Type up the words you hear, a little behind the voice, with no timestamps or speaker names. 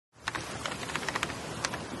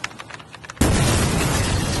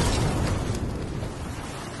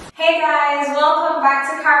Hey guys, welcome back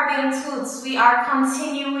to Caribbean Toots. We are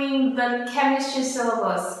continuing the chemistry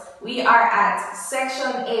syllabus. We are at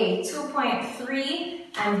section A 2.3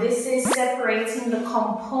 and this is separating the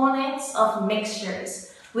components of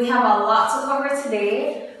mixtures. We have a lot to cover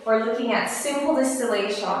today. We're looking at simple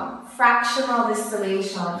distillation, fractional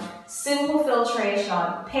distillation, simple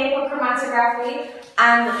filtration, paper chromatography,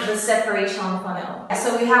 and the separation funnel.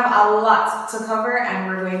 So we have a lot to cover and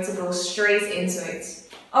we're going to go straight into it.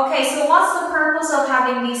 Okay, so what's the purpose of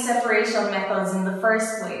having these separation methods in the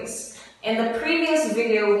first place? In the previous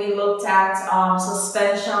video, we looked at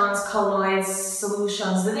suspensions, colloids,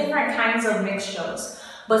 solutions, the different kinds of mixtures.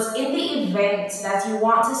 But in the event that you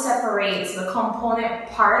want to separate the component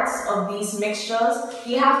parts of these mixtures,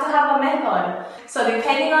 you have to have a method. So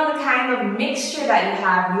depending on the kind of mixture that you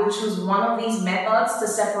have, you'll choose one of these methods to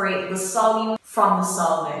separate the solute from the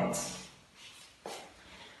solvent.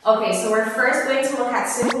 Okay, so we're first going to look at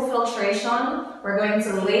simple filtration. We're going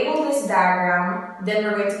to label this diagram, then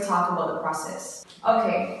we're going to talk about the process.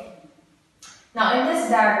 Okay, now in this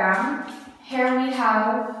diagram, here we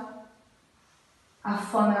have a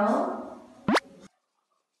funnel.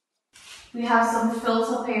 We have some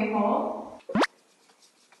filter paper.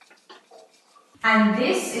 And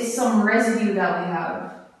this is some residue that we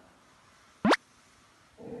have.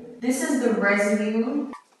 This is the residue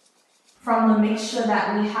from the mixture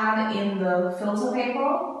that we had in the filter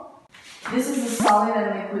paper. This is the solid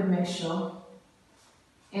and liquid mixture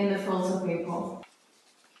in the filter paper.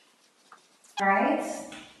 Alright,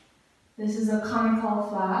 this is a conical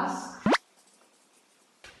flask.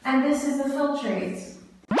 And this is the filtrate.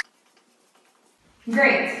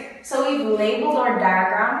 Great, so we've labeled our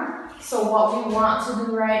diagram. So what we want to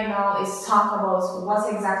do right now is talk about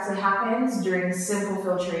what exactly happens during simple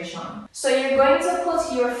filtration. So you're going to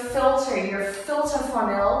put your filter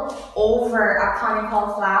funnel over a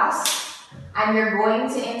conical flask, and you're going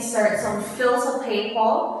to insert some filter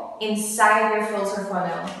paper inside your filter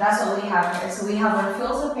funnel. That's what we have here. So we have our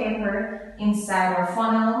filter paper inside our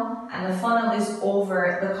funnel, and the funnel is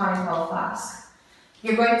over the conical flask.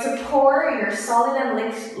 You're going to pour your solid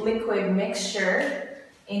and liquid mixture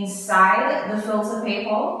inside the filter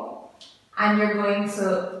paper, and you're going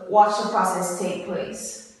to watch the process take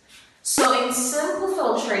place. So in simple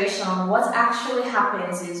filtration, what actually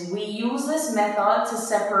happens is we use this method to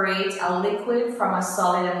separate a liquid from a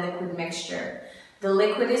solid and liquid mixture. The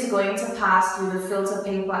liquid is going to pass through the filter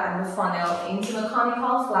paper and the funnel into the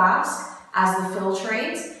conical flask as the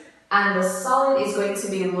filtrate, and the solid is going to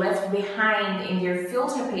be left behind in your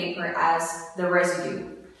filter paper as the residue.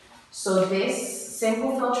 So this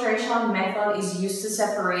simple filtration method is used to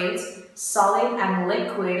separate solid and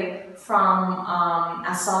liquid from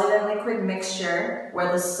a solid and liquid mixture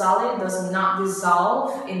where the solid does not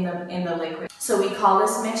dissolve in the liquid. So we call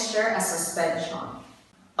this mixture a suspension.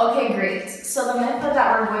 Okay, great. So the method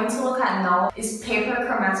that we're going to look at now is paper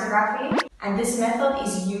chromatography. And this method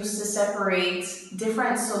is used to separate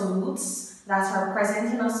different solutes that are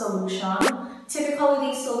present in a solution.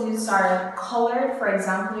 Typically, these solutes are colored, for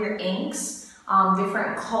example, your inks.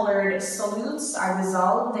 Different colored solutes are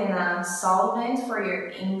dissolved in a solvent for your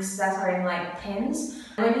inks that are in like pens.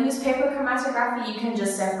 When you use paper chromatography, you can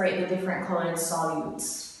just separate the different colored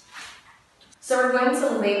solutes. So we're going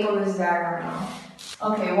to label this diagram now.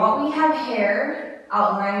 Okay, what we have here,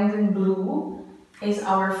 outlined in blue, is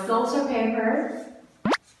our filter paper,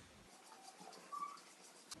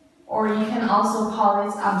 or you can also call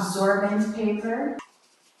it absorbent paper.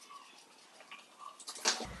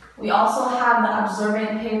 We also have the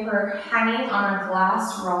absorbent paper hanging on a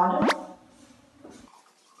glass rod.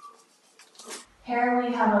 Here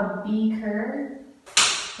we have a beaker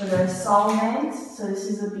with our solvent, so this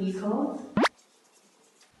is a beaker,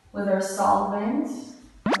 with our solvent,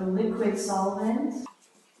 a liquid solvent.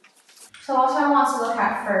 So what I want to look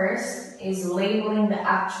at first is labeling the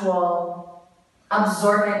actual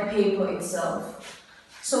absorbent paper itself.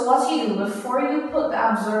 So what you do, before you put the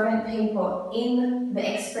absorbent paper in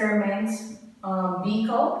the experiment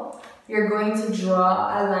beaker, you're going to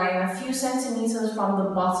draw a line a few centimeters from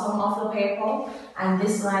the bottom of the paper, and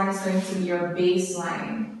this line is going to be your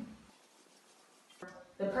baseline.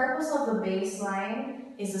 The purpose of the baseline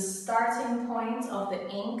is the starting point of the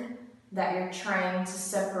ink that you're trying to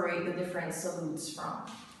separate the different solutes from.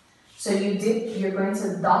 So you're going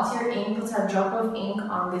to dot your ink, put a drop of ink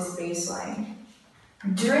on this baseline.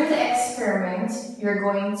 During the experiment, you're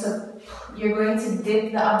going to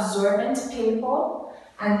dip the absorbent paper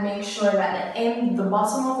and make sure that the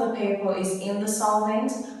bottom of the paper is in the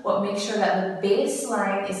solvent, but make sure that the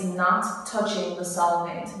baseline is not touching the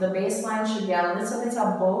solvent. The baseline should be a little bit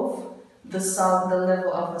above the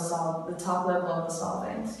level of the top level of the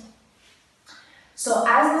solvent. So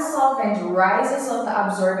as the solvent rises up the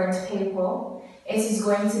absorbent paper, it is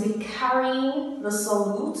going to be carrying the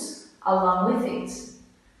solute along with it.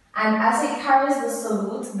 And as it carries the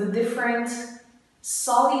solute, the different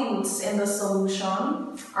solutes in the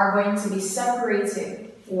solution are going to be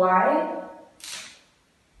separated. Why?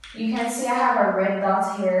 You can see I have a red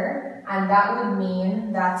dot here, and that would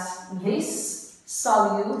mean that this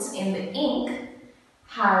solute in the ink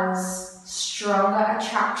has stronger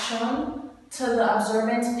attraction to the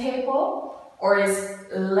absorbent paper, or is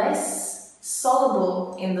less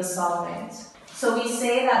soluble in the solvent. So we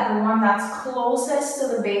say that the one that's closest to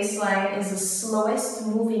the baseline is the slowest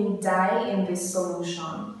moving dye in this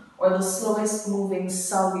solution, or the slowest moving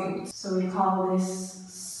solute. So we call this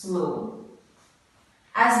slow.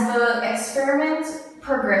 As the experiment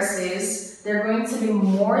progresses, there are going to be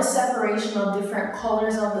more separation of different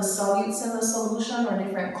colors of the solutes in the solution, or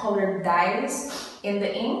different colored dyes in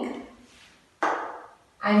the ink.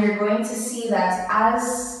 And you're going to see that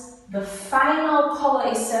as the final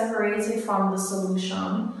color is separated from the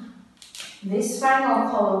solution, this final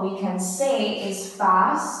color we can say is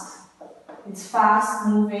fast. It's fast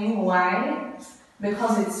moving. Why?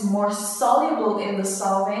 Because it's more soluble in the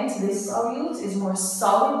solvent. This solute is more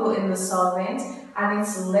soluble in the solvent, and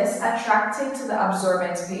it's less attractive to the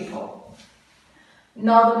absorbent paper.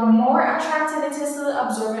 Now, the more attractive it is to the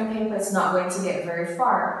absorbent paper, it's not going to get very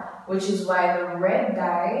far, which is why the red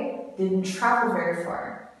dye didn't travel very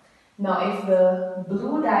far. Now, if the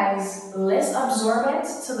blue dye is less absorbent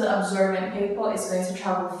to the absorbent paper, it's going to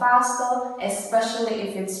travel faster, especially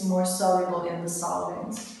if it's more soluble in the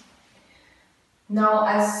solvent. Now,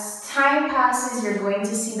 as time passes, you're going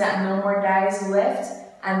to see that no more dye is left,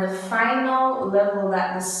 and the final level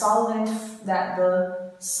that the solvent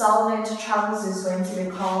travels is going to be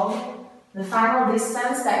called, the final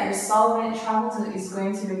distance that your solvent travels is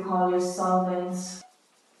going to be called your solvent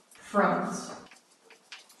front.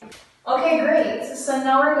 Okay, great. So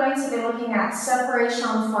now we're going to be looking at separation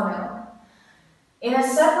funnel. In a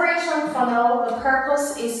separation funnel, the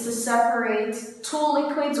purpose is to separate two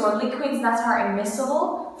liquids or liquids that are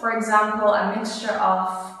immiscible. For example, a mixture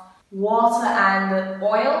of water and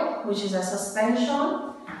oil, which is a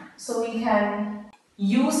suspension. So we can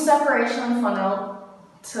use separation funnel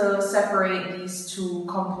to separate these two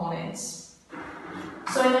components.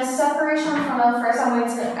 So in a separation funnel, first I'm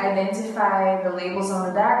going to identify the labels on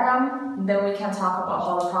the diagram, then we can talk about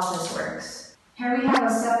how the process works. Here we have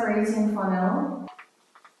a separating funnel.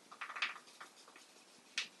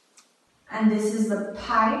 And this is the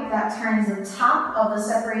pipe that turns the top of the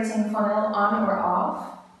separating funnel on or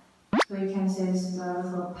off. So you can say this is a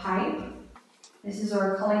little pipe. This is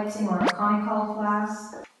our collecting or conical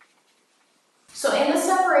flask. So in the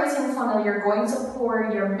separating funnel, you're going to pour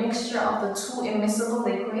your mixture of the two immiscible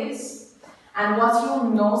liquids. And what you'll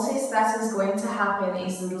notice that is going to happen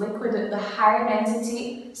is the liquid with the higher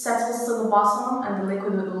density settles to the bottom, and the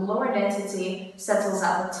liquid with the lower density settles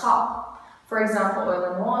at the top. For example,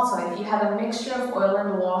 oil and water. If you had a mixture of oil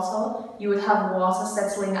and water, you would have water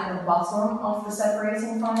settling at the bottom of the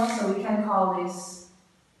separating funnel. So we can call this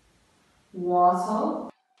water,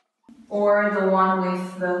 or the one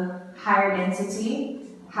with the higher density,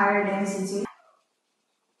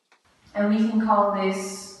 and we can call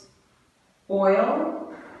this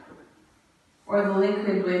oil, or the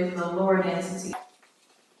liquid with the lower density.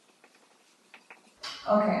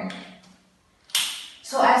 Okay.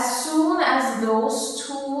 So as soon as those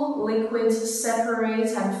two liquids separate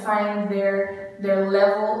and find their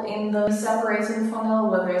level in the separating funnel,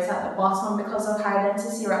 whether it's at the bottom because of high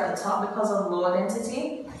density or at the top because of low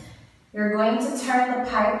density, you're going to turn the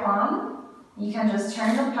pipe on. You can just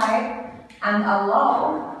turn the pipe and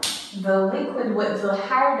allow the liquid with the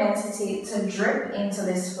higher density to drip into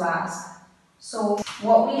this flask. So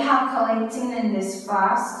what we have collecting in this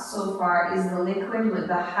flask so far is the liquid with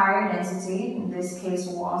the higher density, in this case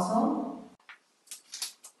water.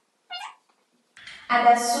 And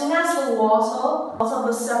as soon as the water out of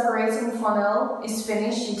the separating funnel is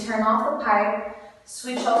finished, you turn off the pipe,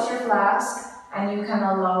 switch out your flask, and you can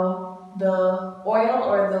allow the oil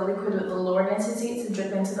or the liquid with the lower density to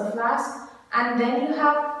drip into the flask. And then you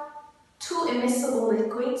have two immiscible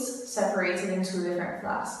liquids separated in two different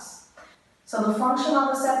flasks. So the function of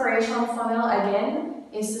the separation funnel, again,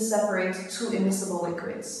 is to separate two immiscible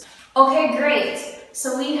liquids. Okay, great.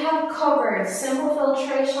 So we have covered simple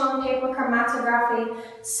filtration, paper chromatography,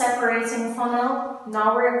 separating funnel.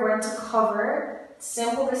 Now we're going to cover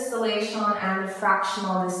simple distillation and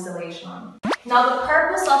fractional distillation. Now the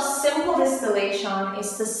purpose of simple distillation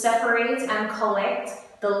is to separate and collect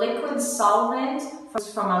the liquid solvent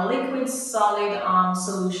from a liquid solid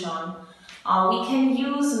solution. We can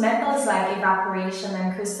use methods like evaporation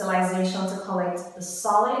and crystallization to collect the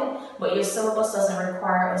solid, but your syllabus doesn't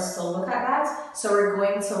require us to look at that. So we're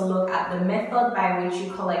going to look at the method by which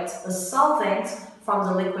you collect the solvent from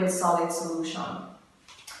the liquid solid solution.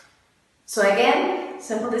 So again,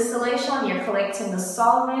 simple distillation, you're collecting the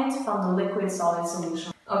solvent from the liquid solid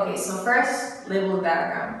solution. Okay, so first, label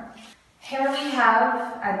diagram. Here we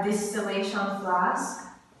have a distillation flask,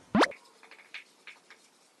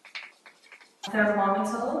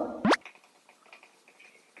 thermometer,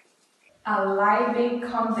 a Liebig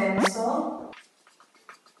condenser,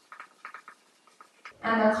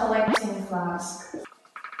 and a collecting flask.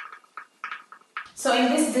 So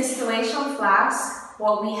in this distillation flask,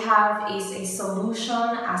 what we have is a solution,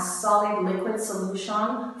 a solid liquid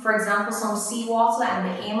solution, for example some seawater, and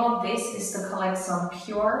the aim of this is to collect some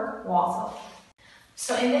pure water.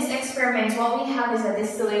 So in this experiment, what we have is a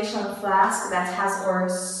distillation flask that has our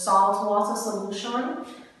salt water solution,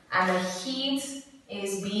 and the heat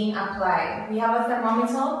is being applied. We have a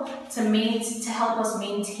thermometer to help us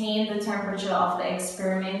maintain the temperature of the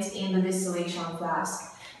experiment in the distillation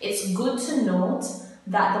flask. It's good to note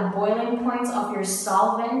that the boiling point of your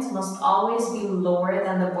solvent must always be lower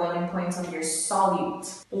than the boiling point of your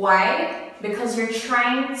solute. Why? Because you're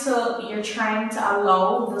trying to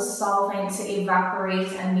allow the solvent to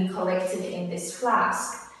evaporate and be collected in this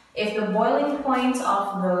flask. If the boiling point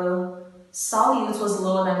of the solute was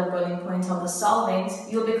lower than the boiling point of the solvent,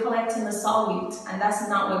 you'll be collecting the solute, and that's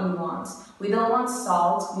not what we want. We don't want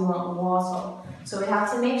salt, we want water. So we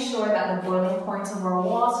have to make sure that the boiling point of our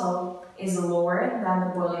water is lower than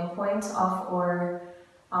the boiling point of our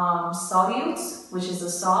solute, which is the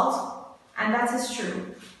salt, and that is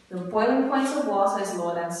true. The boiling point of water is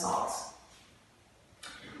lower than salt.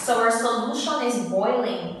 So our solution is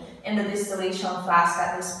boiling in the distillation flask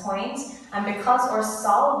at this point, and because our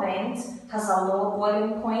solvent has a lower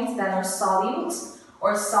boiling point than our solute,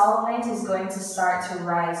 our solvent is going to start to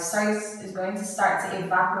rise, is going to start to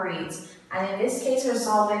evaporate. And in this case, our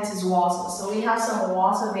solvent is water. So we have some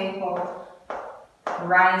water vapor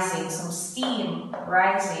rising, some steam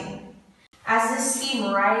rising. As the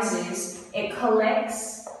steam rises, it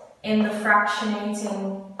collects in the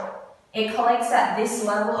fractionating, it collects at this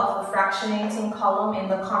level of the fractionating column in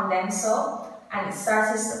the condenser, and it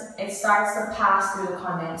starts to pass through the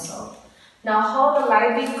condenser. Now, how the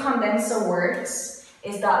Liebig condenser works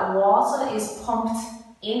is that water is pumped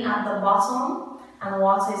in at the bottom and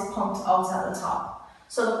water is pumped out at the top.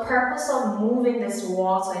 So the purpose of moving this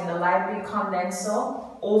water in the Liebig condenser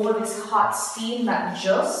over this hot steam that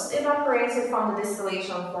just evaporated from the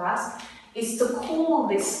distillation flask is to cool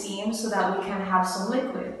this steam so that we can have some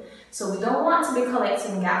liquid. So we don't want to be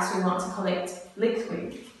collecting gas, we want to collect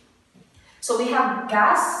liquid. So we have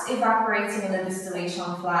gas evaporating in the distillation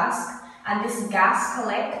flask, and this gas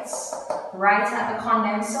collects right at the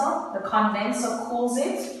condenser. The condenser cools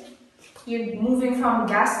it. You're moving from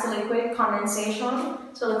gas to liquid, condensation.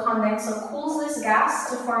 So the condenser cools this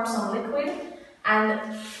gas to form some liquid, and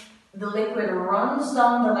the liquid runs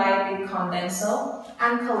down the Liebig condenser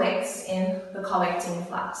and collects in the collecting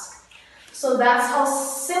flask. So that's how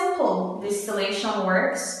simple distillation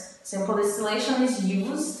works. Simple distillation is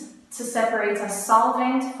used to separate a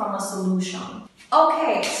solvent from a solution.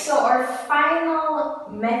 Okay, so our final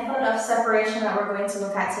method of separation that we're going to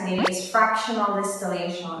look at today is fractional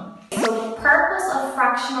distillation. So the purpose of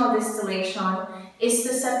fractional distillation is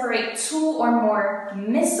to separate two or more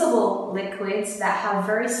miscible liquids that have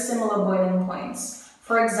very similar boiling points.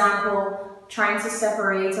 For example, trying to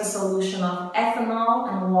separate a solution of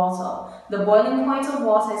ethanol and water. The boiling point of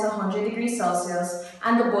water is 100 degrees Celsius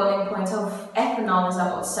and the boiling point of ethanol is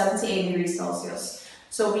about 78 degrees Celsius.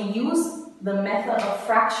 So we use the method of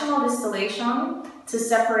fractional distillation to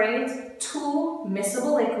separate two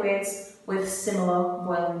miscible liquids with similar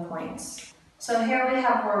boiling points. So here we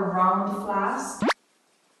have our round flask.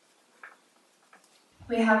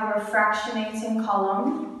 We have our fractionating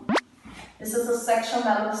column. This is a section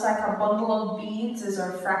that looks like a bundle of beads, is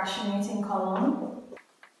our fractionating column.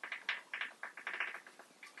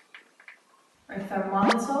 Our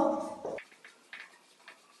thermometer.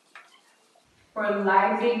 Our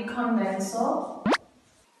Liebig condenser.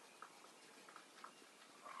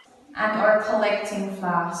 And our collecting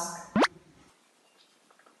flask.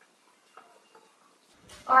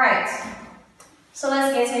 Alright, so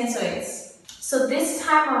let's get into it. So this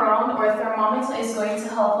time around, our thermometer is going to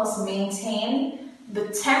help us maintain the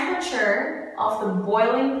temperature of the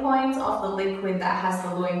boiling point of the liquid that has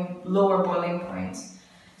the lower boiling point.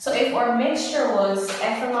 So if our mixture was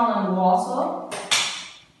ethanol and water,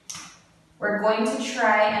 we're going to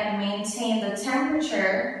try and maintain the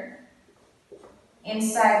temperature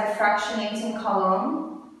inside the fractionating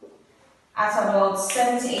column at about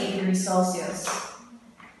 7 to 8 degrees Celsius.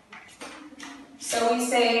 So we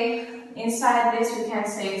say inside this, we can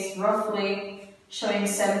say it's roughly showing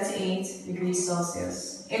 7 to 8 degrees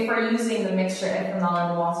Celsius. If we're using the mixture ethanol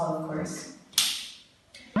and water, of course.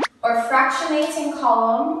 Our fractionating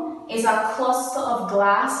column is a cluster of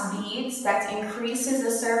glass beads that increases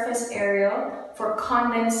the surface area for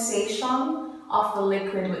condensation of the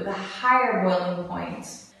liquid with the higher boiling point.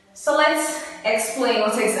 So let's explain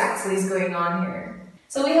what exactly is going on here.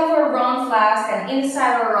 So we have our round flask, and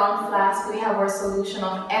inside our round flask we have our solution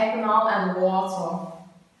of ethanol and water.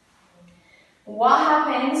 What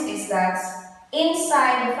happens is that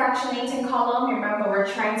inside the fractionating column, remember we're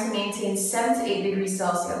trying to maintain 7 to 8 degrees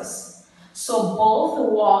Celsius. So both the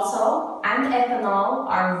water and ethanol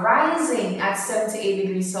are rising at 7 to 8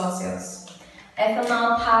 degrees Celsius.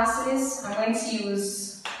 Ethanol passes, I'm going to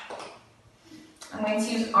use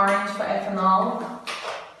orange for ethanol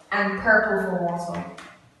and purple for water.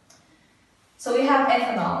 So we have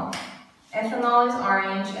ethanol. Ethanol is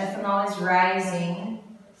orange, ethanol is rising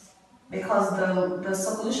because the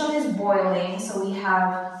solution is boiling, so we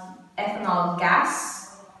have ethanol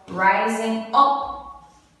gas rising up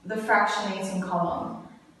the fractionating column.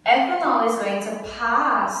 Ethanol is going to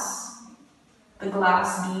pass the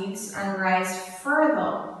glass beads and rise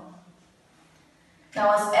further.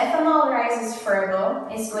 Now as ethanol rises further,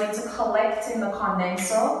 it's going to collect in the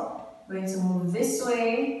condenser. We're going to move this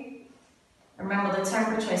way. Remember the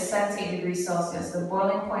temperature is 7 to 8 degrees Celsius, the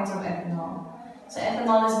boiling point of ethanol. So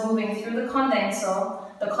ethanol is moving through the condenser.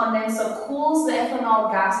 The condenser cools the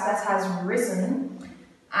ethanol gas that has risen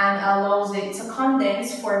and allows it to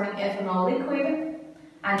condense, forming ethanol liquid.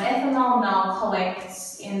 And ethanol now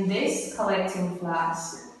collects in this collecting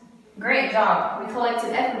flask. Great job, we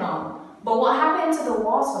collected ethanol. But what happened to the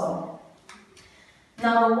water?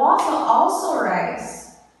 Now the water also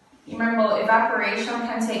rises. You remember evaporation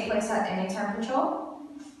can take place at any temperature,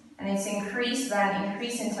 and it's increase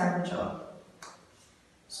in temperature.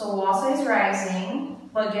 So water is rising,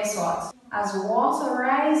 but guess what? As water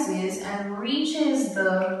rises and reaches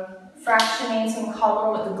the fractionating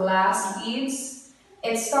column with the glass beads,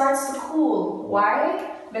 it starts to cool.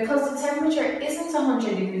 Why? Because the temperature isn't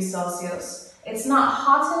 100 degrees Celsius. It's not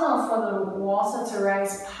hot enough for the water to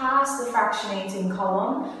rise past the fractionating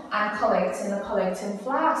column and collect in the collecting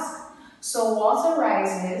flask. So water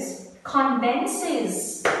rises,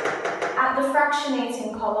 condenses at the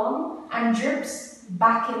fractionating column and drips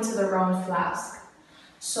back into the round flask.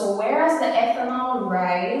 So whereas the ethanol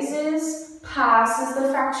rises, passes the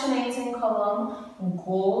fractionating column,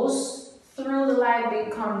 goes through the light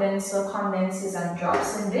big condenser, condenses and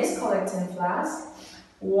drops in this collecting flask,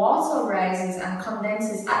 water rises and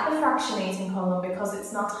condenses at the fractionating column because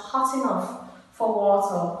it's not hot enough for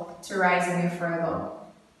water to rise any further.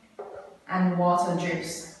 And water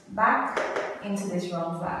drips back into this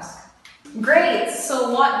round flask. Great,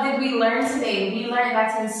 so what did we learn today? We learned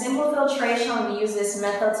that in simple filtration we use this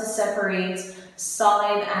method to separate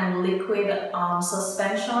solid and liquid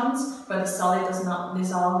suspensions where the solid does not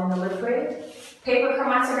dissolve in the liquid. Paper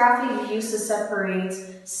chromatography we use to separate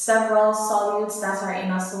several solutes that are in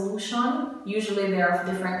a solution. Usually they are of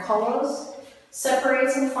different colors.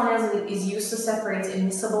 Separating funnels is used to separate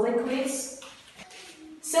immiscible liquids.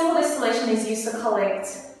 Simple distillation is used to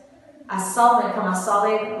collect a solvent from a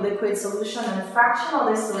solid liquid solution, and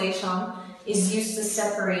fractional distillation is used to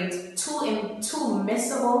separate two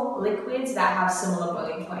miscible liquids that have similar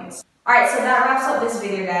boiling points. Alright, so that wraps up this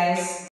video, guys.